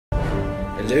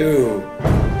Hello,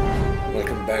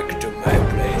 welcome back to my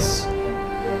place.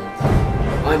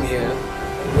 I'm here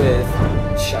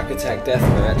with Shark Attack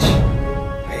Deathmatch.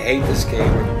 I hate this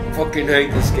game, I fucking hate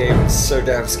this game, it's so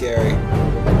damn scary.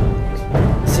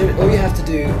 So all you have to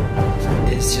do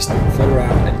is just float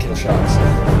around and kill sharks.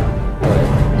 But,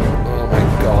 oh my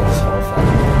god, it's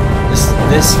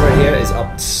horrifying. This right here is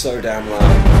up so damn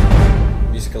loud.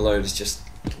 Music alone is just...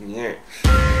 yeah.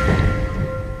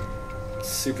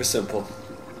 Super simple.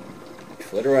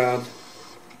 You float around,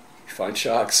 you find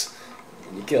sharks,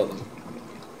 and you kill them.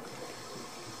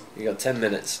 You got 10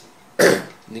 minutes. You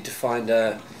need to find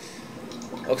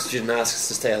oxygen masks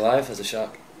to stay alive as a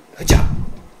shark. Hacha!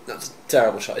 That's a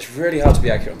terrible shot. It's really hard to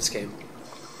be accurate on this game.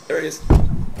 There he is.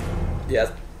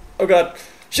 Yes. Oh god.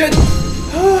 Shit!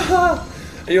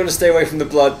 And you want to stay away from the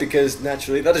blood because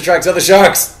naturally that attracts other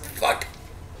sharks. Fuck.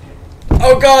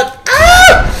 Oh god.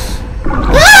 Ah!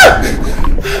 Ah!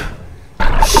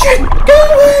 Shit! Go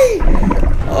away!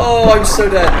 Oh, I'm so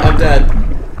dead. I'm dead.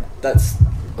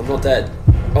 I'm not dead.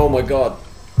 Oh my god.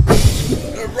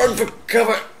 Run for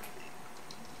cover.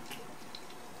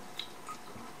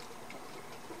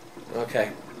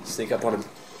 Okay, sneak up on him.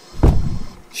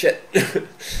 Shit.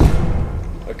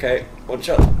 Okay, one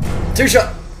shot. Two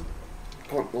shot!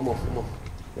 Come on, one more.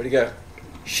 Where'd he go?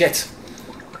 Shit.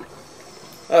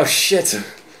 Oh shit. Is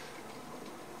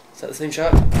that the same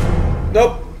shot?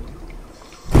 Nope.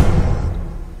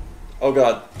 Oh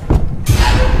god.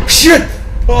 Shit!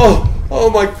 Oh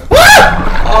my.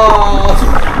 Ah! Oh!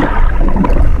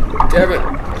 Damn it.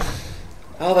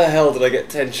 How the hell did I get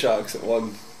 10 sharks in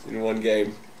one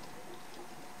game?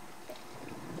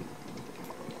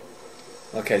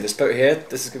 Okay, this boat here,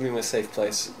 this is going to be my safe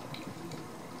place.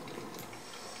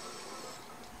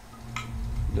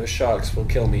 No sharks will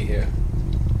kill me here.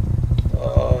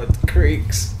 Oh, it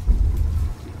creaks.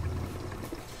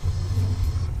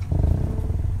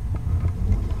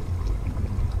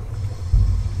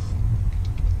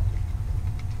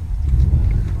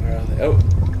 Where are they? Oh,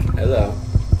 hello.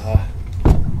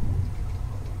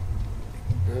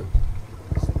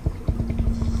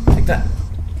 Take that.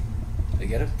 Did I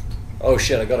get him? Oh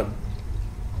shit, I got him.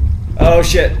 Oh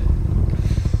shit.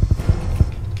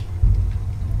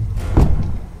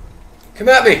 Come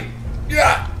at me!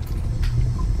 Yeah!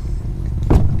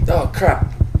 Oh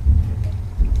crap.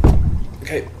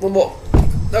 Okay, one more.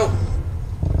 No!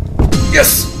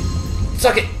 Yes!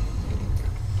 Suck it!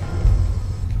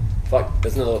 Fuck,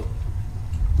 there's another one.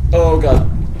 Oh god.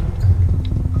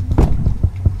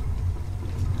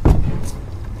 It's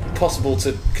possible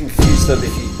to confuse them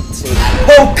if you sort of...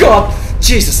 Oh god!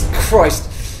 Jesus Christ!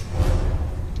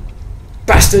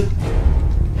 Bastard!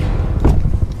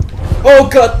 Oh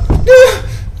god!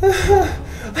 I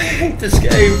hate this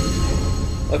game!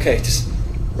 Okay, just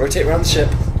rotate around the ship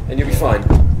and you'll be fine.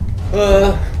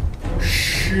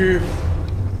 Shoot.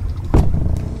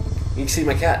 You can see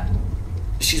my cat.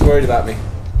 She's worried about me.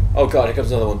 Oh god, here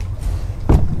comes another one.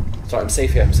 Sorry, I'm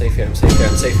safe here, I'm safe here.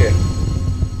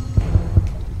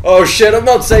 Oh shit, I'm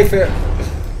not safe here.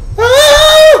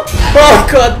 Ah! Oh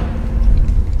god!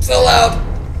 So loud!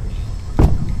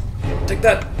 Take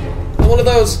that. One of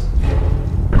those.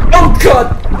 Oh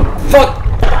god! Fuck!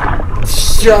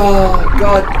 Oh,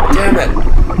 god damn it!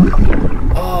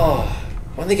 Oh,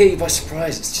 why do they get you by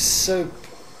surprise? It's just so...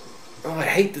 Oh, I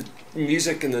hate the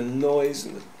music and the noise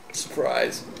and the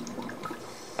surprise.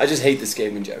 I just hate this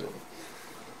game in general.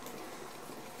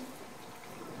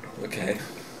 Okay,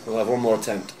 we'll have one more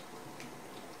attempt.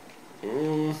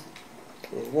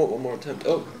 One more attempt.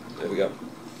 Oh, there we go.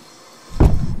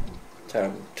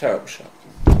 Terrible shot.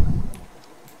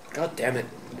 God damn it.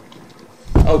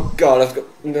 Oh god, I've got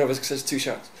nervous because there's 2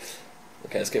 shots.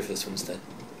 Okay, let's go for this one instead.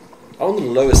 I'm on the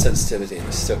lowest sensitivity and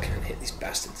I still can't hit these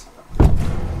bastards.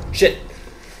 Shit!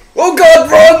 Oh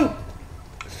god, run!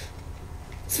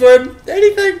 Swim!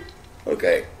 Anything!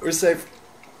 Okay, we're safe.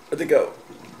 Where'd they go?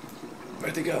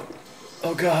 Where'd they go?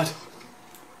 Oh god.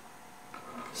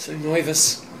 So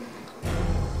nervous.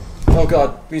 Oh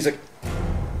god, music.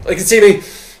 They can see me!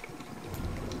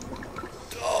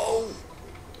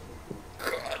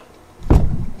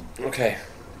 Okay,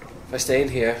 if I stay in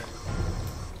here,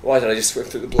 why did I just swim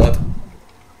through the blood?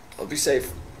 I'll be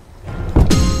safe.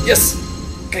 Yes!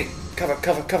 Okay,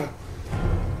 cover.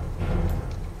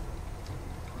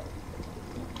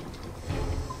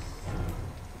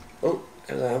 Oh,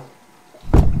 hello.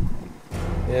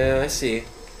 Yeah, I see.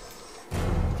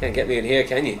 Can't get me in here,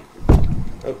 can you?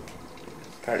 Oh,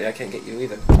 apparently I can't get you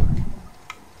either.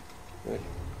 Right.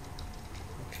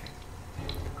 Okay.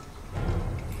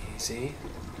 Easy.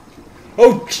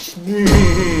 Oh!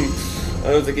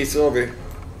 I don't think he saw me.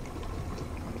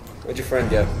 Where'd your friend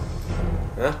go?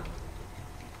 Huh?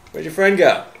 Where'd your friend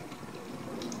go?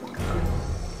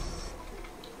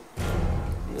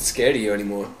 I'm not scared of you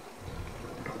anymore.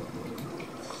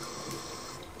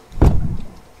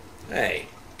 Hey,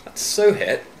 that's so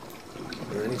hit.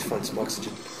 I need to find some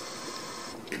oxygen.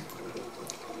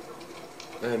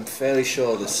 I'm fairly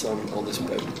sure there's some on this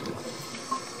boat.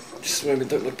 Just swim and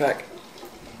don't look back.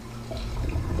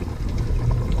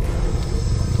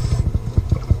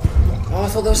 Oh, I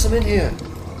thought there was some in here.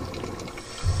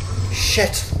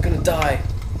 Shit, I'm gonna die.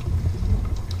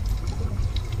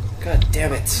 God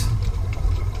damn it.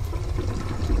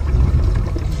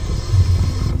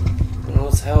 Oh,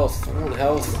 it's health. I want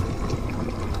health.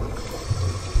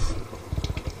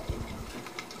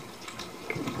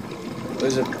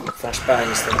 Those are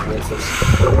flashbangs that are worthless.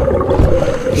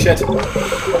 Shit.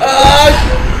 Ah!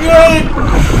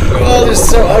 Oh, they're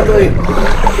so ugly.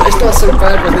 It's not so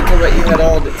bad when they come at you head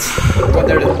on. It's when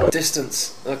they're at a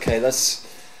distance. Okay, let's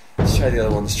try the other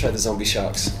one. Let's try the zombie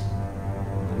sharks.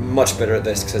 I'm much better at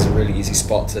this because there's a really easy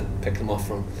spot to pick them off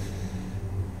from.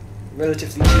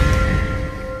 Relatively cheap.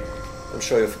 I'm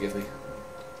sure you'll forgive me.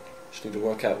 Just need to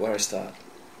work out where I start.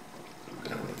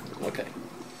 Okay.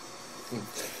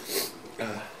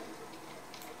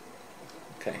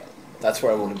 Okay, that's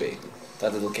where I want to be.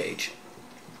 That little cage.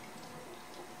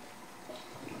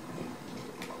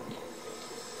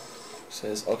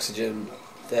 Says oxygen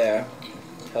there,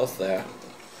 health there,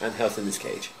 and health in this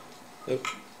cage. Nope.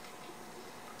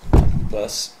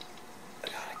 Plus,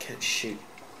 God, I can't shoot.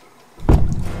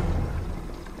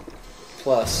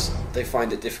 Plus, they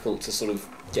find it difficult to sort of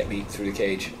get me through the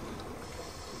cage.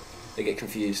 They get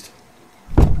confused.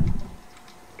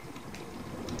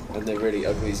 And they're really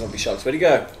ugly zombie sharks. Where'd he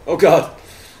go? Oh god!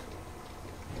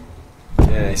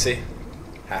 Yeah, you see?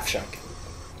 Half shark.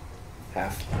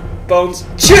 Half. Bones.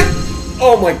 Shit!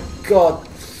 Oh my god!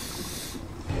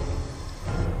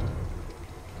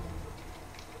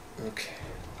 Okay.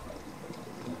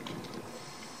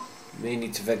 May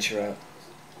need to venture out.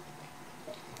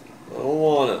 I don't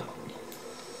wanna.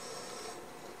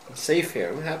 I'm safe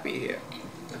here. I'm happy here.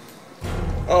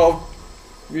 Oh!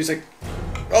 Music.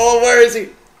 Oh, where is he?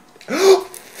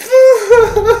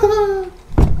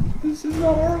 This is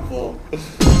horrible.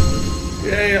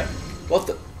 Yeah. What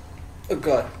the? Oh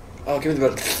god. Oh, give me the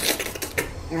blood.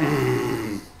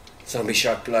 Zombie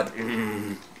shark blood.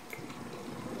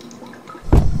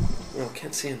 Oh,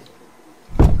 can't see him.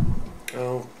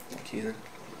 Oh, fuck you then.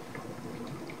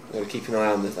 Gotta keep an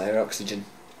eye on the air oxygen.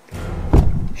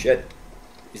 Shit.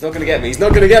 He's not gonna get me. He's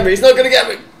not gonna get me. He's not gonna get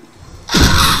me.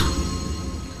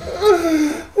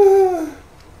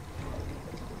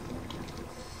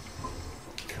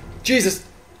 Jesus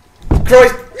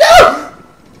Christ! No!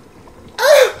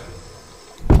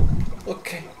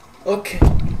 Okay.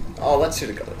 Oh, that should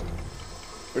have got it.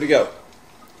 Where'd he go?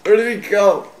 Where did he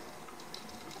go?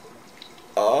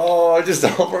 Oh, I'm just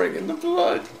hovering in the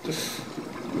blood.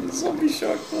 Zombie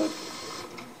shark blood.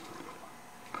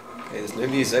 Okay, there's no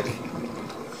music.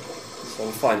 So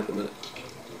I'm fine at the minute.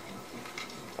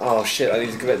 Oh shit, I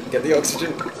need to get the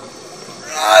oxygen.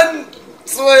 Run!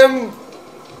 Swim!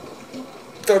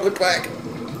 Don't look back.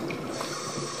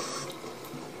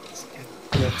 Let's get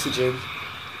the oxygen.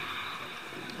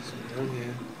 Down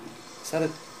here. Is that a...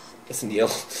 That's an eel.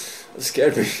 That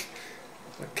scared me.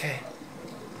 Okay.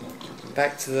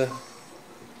 Back to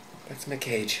my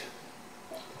cage.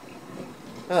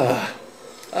 Ah,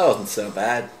 that wasn't so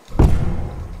bad.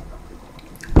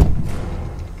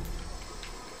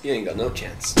 You ain't got no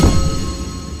chance. Come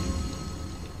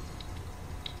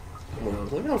on,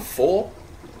 am I on 4?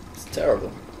 It's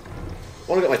terrible. I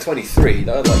want to get my 23.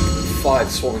 That had like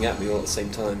 5 swarming at me all at the same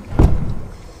time.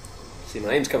 See,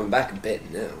 my aim's coming back a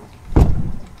bit now.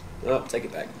 Oh, take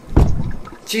it back.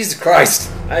 Jesus Christ!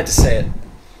 I had to say it.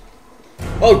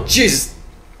 Oh, Jesus!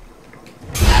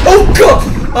 Oh, God!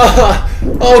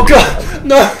 Oh, God!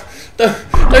 No! No!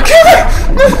 No, kill me!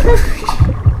 No!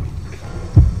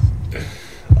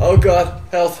 Oh, God.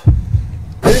 Health.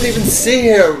 I didn't even see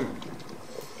him!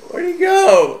 Where'd he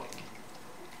go?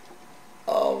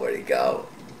 Oh, where'd he go?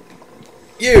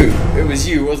 You! It was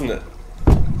you, wasn't it?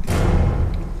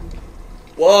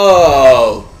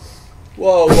 Whoa!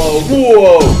 Whoa, whoa,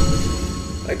 whoa!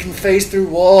 I can phase through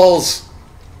walls!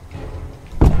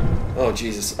 Oh,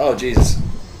 Jesus. Oh, Jesus.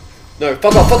 No,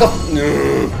 fuck off, fuck off!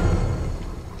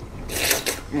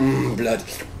 Blood.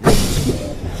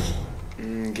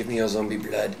 Give me your zombie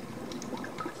blood.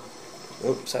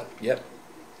 Oops, that, yep.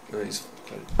 No, he's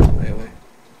way away.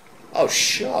 Oh,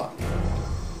 shot.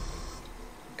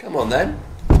 Come on, then.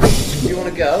 You want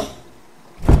to go?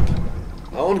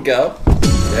 I want to go.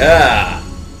 Yeah!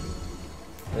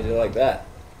 How do you like that?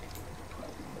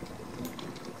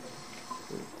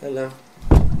 Hello.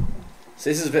 So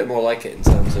this is a bit more like it in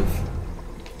terms of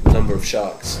number of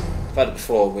sharks. I've had it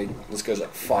before, this goes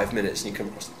like 5 minutes and you come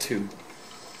across 2.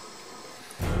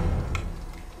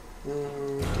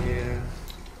 Oh dear.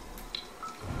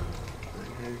 I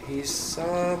know he's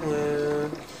somewhere.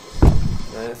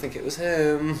 I don't think it was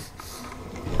him.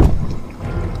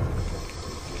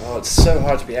 Oh, it's so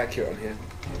hard to be accurate on here.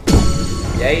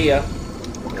 Yeah.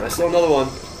 And I saw another one.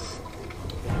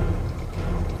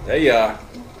 There you are.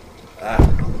 Ah,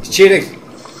 he's cheating.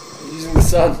 He's using the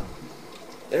sun.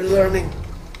 They're learning.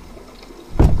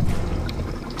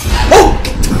 Oh!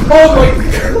 Oh my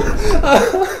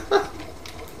god!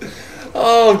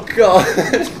 Oh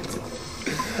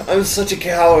god! I'm such a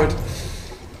coward.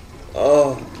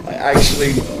 Oh, I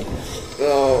actually...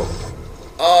 Oh,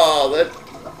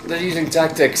 they're using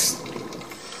tactics.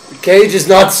 The cage is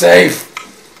not safe.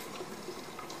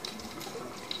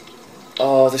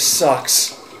 Oh, this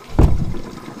sucks.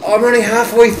 Oh, I'm only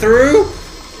halfway through?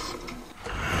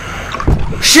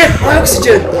 Shit, my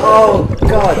oxygen! Oh,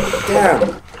 god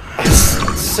damn. I'm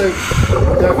so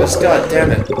nervous, god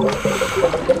damn it. I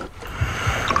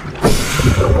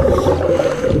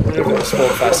wonder if it will spawn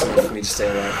fast enough for me to stay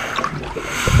alive.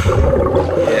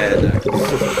 Yeah, no.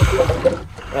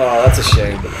 Oh, that's a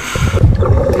shame. I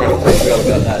forgot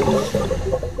about that.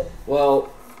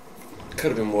 Well,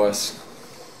 could have been worse.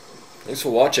 Thanks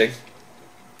for watching.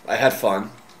 I had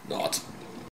fun. Not.